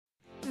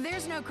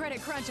There's no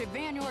credit crunch at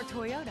Vann or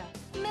Toyota.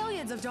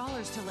 Millions of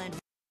dollars to lend.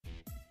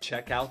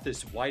 Check out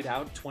this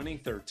whiteout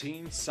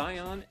 2013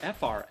 Scion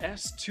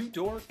FRS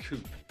two-door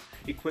coupe,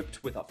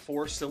 equipped with a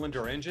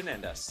 4-cylinder engine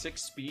and a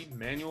 6-speed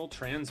manual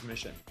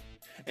transmission.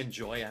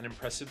 Enjoy an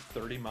impressive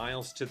 30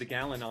 miles to the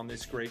gallon on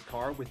this great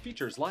car with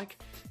features like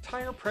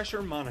tire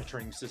pressure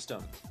monitoring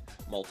system,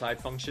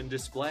 multi-function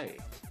display,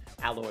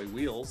 alloy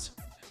wheels,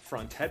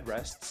 front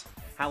headrests,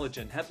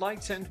 halogen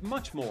headlights, and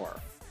much more.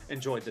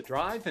 Enjoy the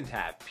drive and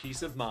have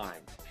peace of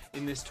mind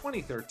in this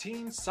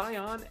 2013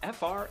 Scion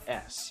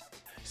FRS.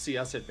 See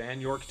us at Van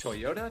York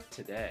Toyota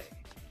today.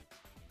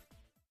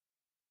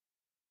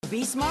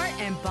 Be smart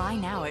and buy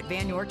now at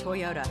Vann York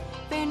Toyota.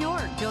 Vann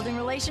York, building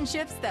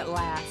relationships that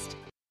last.